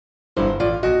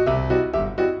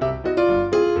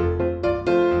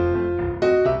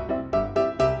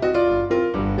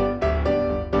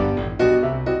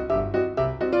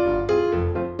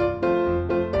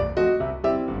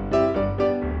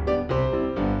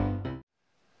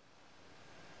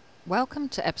Welcome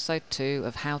to episode 2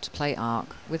 of How to Play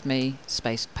Ark with me,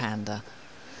 Spaced Panda.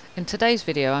 In today's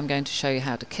video I'm going to show you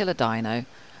how to kill a dino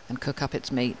and cook up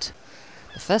its meat.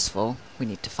 But first of all, we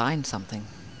need to find something.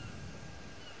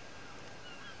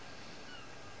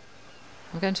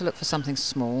 I'm going to look for something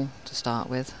small to start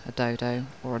with, a dodo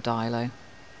or a dilo.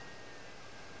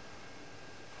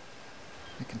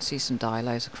 I can see some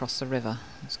dilos across the river.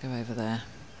 Let's go over there.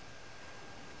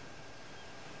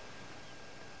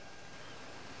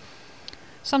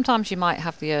 Sometimes you might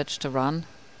have the urge to run,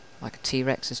 like a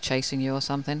T-Rex is chasing you or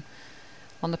something.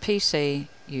 On the PC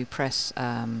you press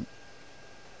the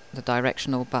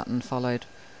directional button followed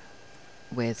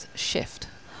with Shift.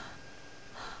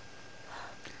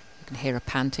 You can hear a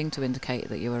panting to indicate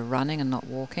that you are running and not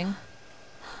walking.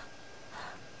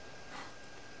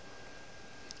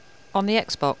 On the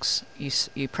Xbox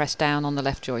you press down on the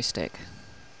left joystick,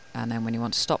 and then when you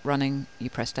want to stop running you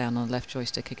press down on the left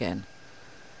joystick again.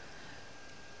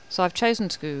 So I've chosen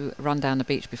to run down the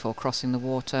beach before crossing the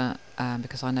water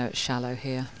because I know it's shallow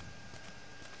here.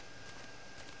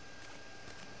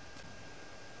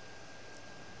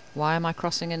 Why am I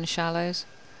crossing in shallows?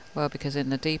 Well, because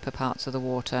in the deeper parts of the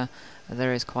water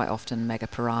there is quite often mega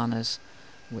piranhas,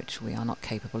 which we are not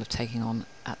capable of taking on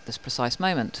at this precise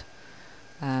moment.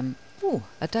 Ooh,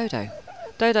 a dodo.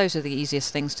 Dodos are the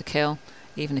easiest things to kill.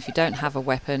 Even if you don't have a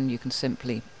weapon, you can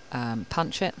simply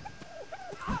punch it.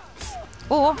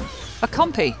 Or a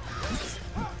compy.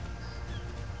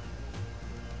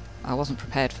 I wasn't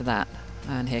prepared for that,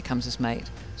 and here comes his mate.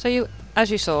 So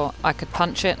as you saw, I could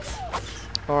punch it,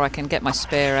 or I can get my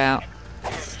spear out,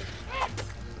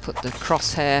 put the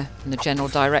crosshair in the general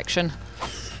direction,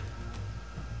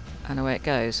 and away it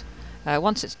goes.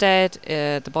 Once it's dead,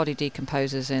 the body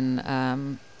decomposes in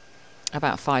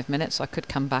about 5 minutes. I could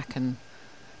come back and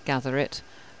gather it,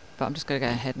 but I'm just going to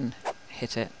go ahead and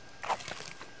hit it.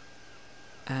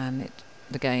 And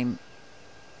the game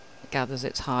gathers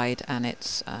its hide and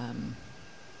its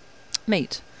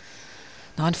meat.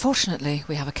 Now unfortunately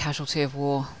we have a casualty of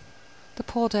war, the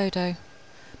poor dodo,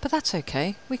 but that's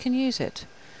okay, we can use it.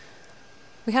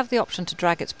 We have the option to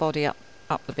drag its body up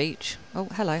the beach. Oh,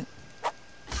 hello.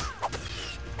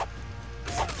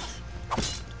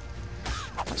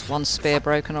 That's one spear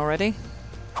broken already.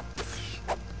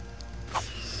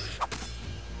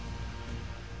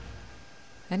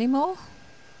 Any more?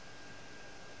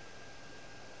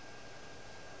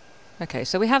 Okay,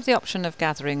 so we have the option of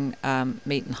gathering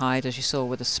meat and hide, as you saw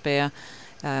with a spear.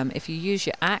 If you use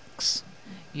your axe,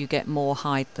 you get more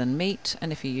hide than meat,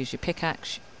 and if you use your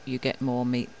pickaxe, you get more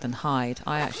meat than hide.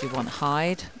 I actually want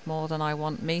hide more than I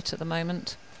want meat at the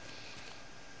moment.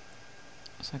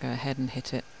 So I go ahead and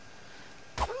hit it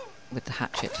with the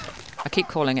hatchet. I keep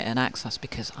calling it an axe, that's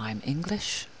because I'm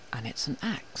English, and it's an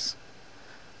axe.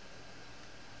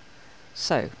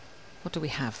 So, what do we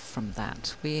have from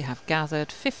that? We have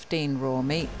gathered 15 raw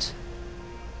meat,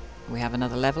 we have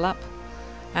another level up,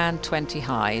 and 20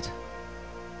 hide.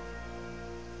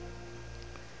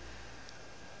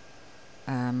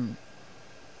 I'm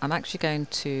actually going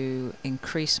to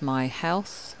increase my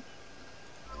health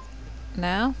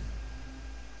now,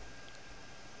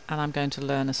 and I'm going to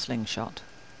learn a slingshot.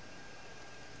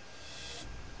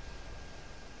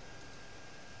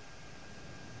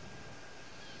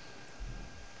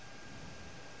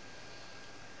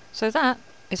 So that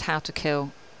is how to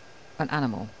kill an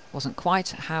animal. Wasn't quite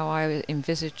how I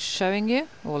envisaged showing you,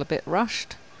 all a bit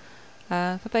rushed.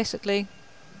 But basically,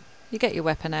 you get your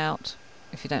weapon out.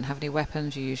 If you don't have any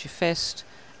weapons, you use your fist.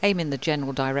 Aim in the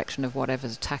general direction of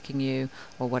whatever's attacking you,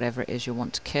 or whatever it is you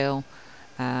want to kill.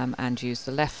 And use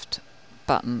the left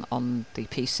button on the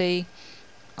PC,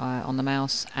 on the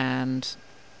mouse, and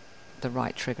the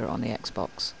right trigger on the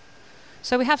Xbox.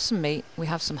 So we have some meat, we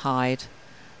have some hide.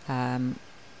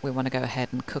 We want to go ahead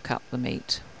and cook up the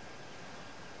meat.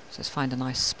 So let's find a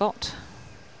nice spot.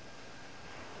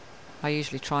 I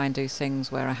usually try and do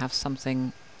things where I have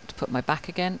something to put my back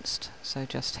against, so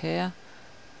just here,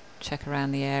 check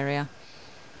around the area.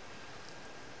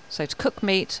 So to cook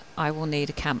meat I will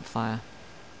need a campfire.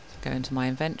 So go into my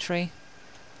inventory,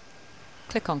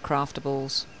 click on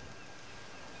craftables,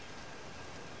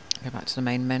 go back to the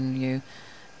main menu.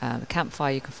 The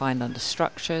campfire you can find under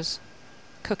structures,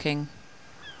 cooking,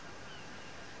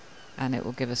 and it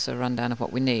will give us a rundown of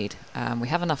what we need. We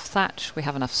have enough thatch, we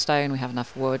have enough stone, we have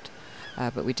enough wood,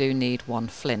 but we do need 1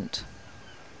 flint.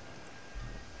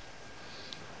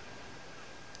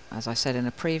 As I said in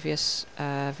a previous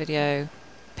video,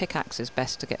 pickaxe is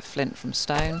best to get flint from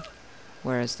stone,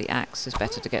 whereas the axe is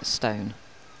better to get stone.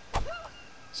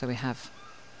 So we have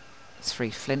 3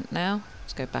 flint now.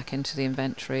 Let's go back into the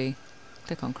inventory,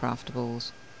 click on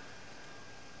craftables,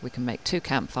 we can make 2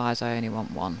 campfires, I only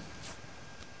want 1.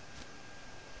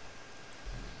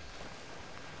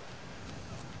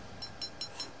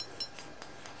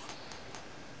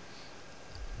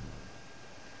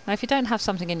 Now if you don't have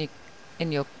something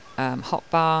in your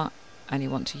hotbar and you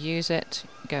want to use it,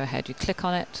 go ahead, you click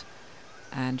on it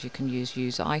and you can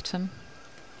use item.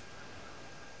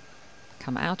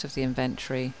 Come out of the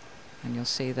inventory and you'll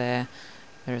see there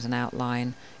is an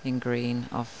outline in green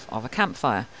of a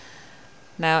campfire.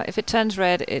 Now if it turns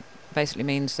red, it basically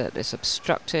means that it's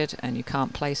obstructed and you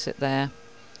can't place it there.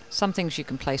 Some things you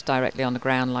can place directly on the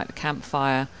ground like the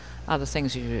campfire, other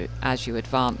things as you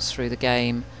advance through the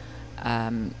game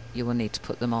you will need to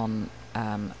put them on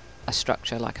a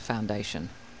structure like a foundation.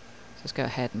 So let's go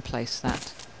ahead and place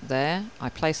that there. I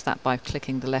place that by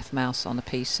clicking the left mouse on the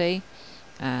PC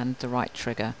and the right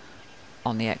trigger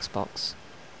on the Xbox.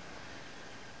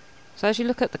 So as you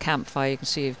look at the campfire, you can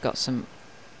see you've got some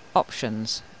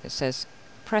options. It says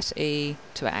press E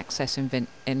to access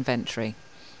inventory.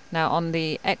 Now on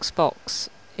the Xbox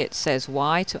it says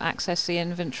Y to access the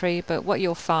inventory, but what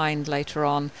you'll find later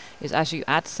on is as you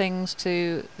add things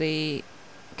to the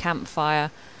campfire,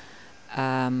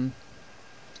 the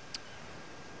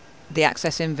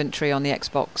access inventory on the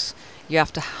Xbox, you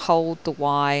have to hold the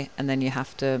Y and then you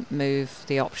have to move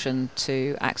the option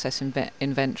to access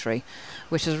inventory,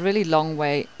 which is a really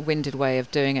long-winded way of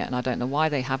doing it, and I don't know why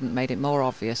they haven't made it more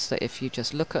obvious that if you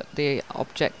just look at the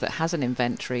object that has an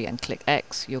inventory and click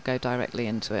X, you'll go directly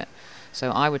into it.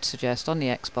 So I would suggest on the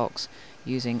Xbox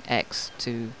using X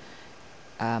to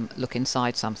look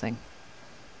inside something.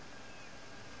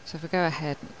 So if we go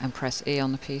ahead and press E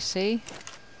on the PC,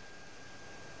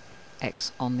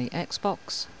 X on the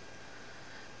Xbox.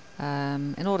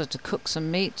 In order to cook some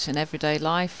meat in everyday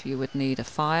life, you would need a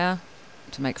fire.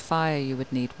 To make fire, you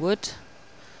would need wood.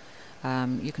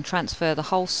 You can transfer the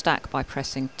whole stack by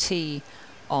pressing T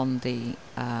on the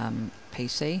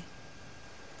PC.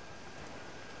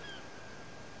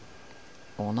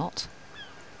 Or not.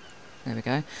 There we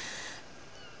go.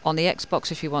 On the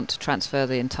Xbox, if you want to transfer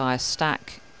the entire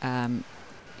stack,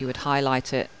 you would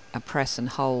highlight it and press and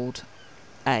hold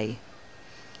A.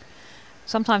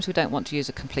 Sometimes we don't want to use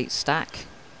a complete stack,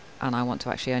 and I want to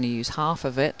actually only use half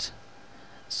of it.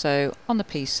 So on the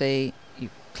PC, you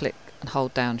click and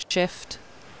hold down Shift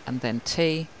and then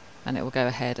T, and it will go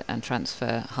ahead and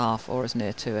transfer half or as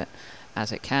near to it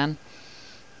as it can.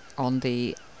 On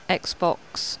the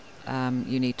Xbox,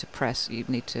 you need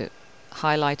to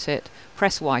highlight it,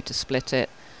 press Y to split it,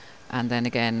 and then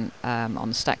again on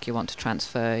the stack you want to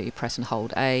transfer, you press and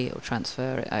hold A or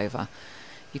transfer it over.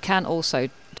 You can also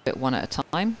do it one at a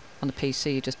time. On the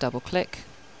PC you just double click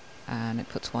and it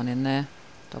puts one in there,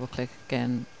 double click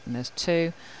again and there's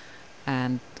 2,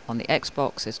 and on the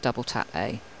Xbox it's double tap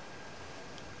A.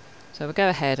 So we'll go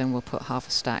ahead and we'll put half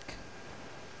a stack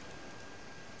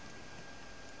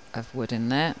of wood in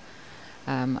there.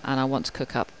 And I want to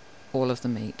cook up all of the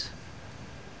meat,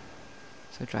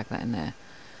 so drag that in there.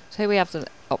 So here we have the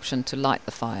option to light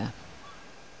the fire.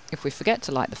 If we forget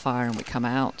to light the fire and we come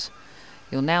out,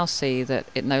 you'll now see that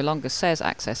it no longer says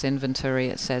access inventory,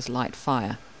 it says light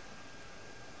fire.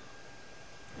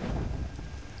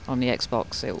 On the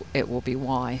Xbox it will be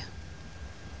Y.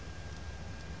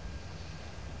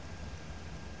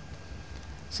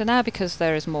 So now, because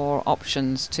there is more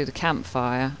options to the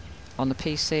campfire, on the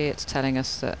PC it's telling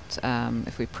us that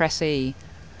if we press E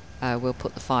we'll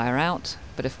put the fire out,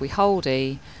 but if we hold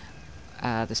E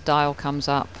this dial comes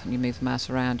up and you move the mouse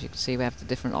around, you can see we have the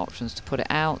different options to put it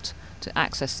out, to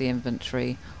access the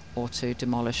inventory, or to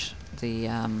demolish the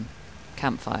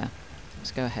campfire.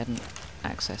 Let's go ahead and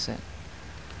access it.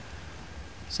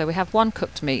 So we have 1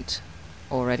 cooked meat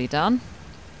already done.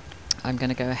 I'm going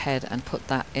to go ahead and put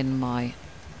that in my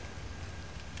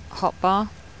hotbar.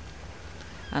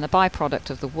 And a byproduct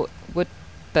of the wood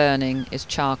burning is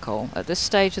charcoal. At this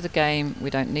stage of the game we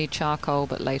don't need charcoal,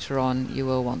 but later on you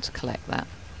will want to collect that.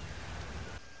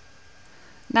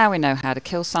 Now we know how to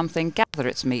kill something, gather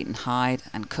its meat and hide,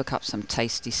 and cook up some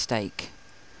tasty steak.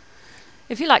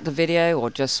 If you like the video or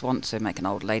just want to make an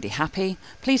old lady happy,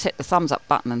 please hit the thumbs up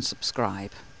button and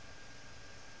subscribe.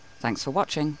 Thanks for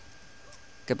watching.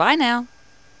 Goodbye now.